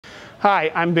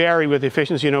Hi, I'm Barry with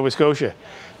Efficiency Nova Scotia.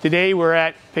 Today we're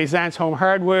at Payzant Home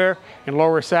Hardware in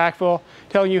Lower Sackville,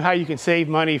 telling you how you can save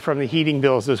money from the heating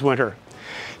bills this winter.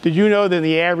 Did you know that in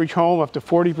the average home, up to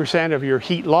 40% of your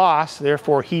heat loss,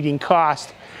 therefore heating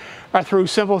cost, are through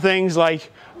simple things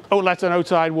like outlets on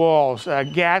outside walls,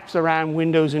 gaps around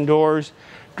windows and doors,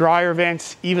 dryer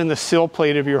vents, even the sill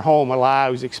plate of your home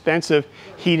allows expensive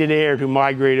heated air to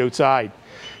migrate outside.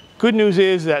 Good news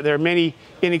is that there are many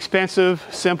inexpensive,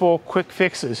 simple, quick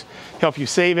fixes to help you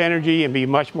save energy and be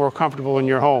much more comfortable in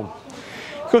your home.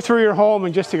 Go through your home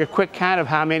and just take a quick count of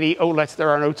how many outlets there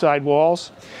are on outside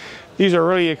walls. These are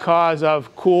really a cause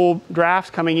of cool drafts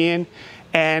coming in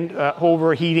and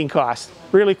overheating costs.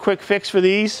 Really quick fix for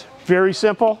these, very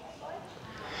simple.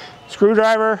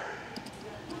 Screwdriver.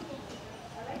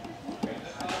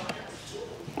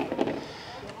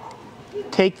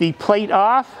 Take the plate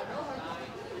off.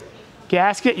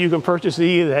 Gasket, you can purchase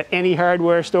these at any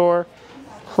hardware store.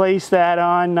 Place that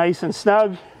on nice and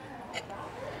snug.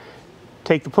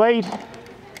 Take the plate.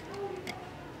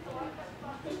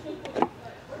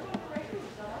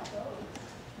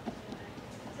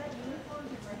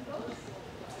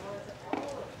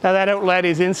 Now that outlet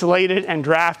is insulated and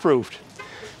draft proofed.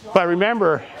 But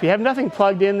remember, if you have nothing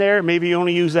plugged in there, maybe you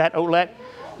only use that outlet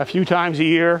a few times a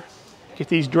year. Get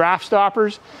these draft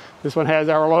stoppers. This one has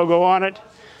our logo on it.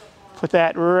 Put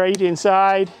that right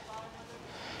inside,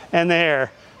 and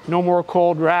there. No more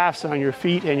cold drafts on your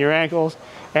feet and your ankles,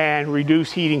 and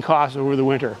reduce heating costs over the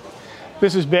winter.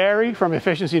 This is Barry from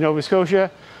Efficiency Nova Scotia,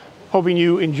 hoping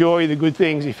you enjoy the good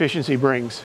things efficiency brings.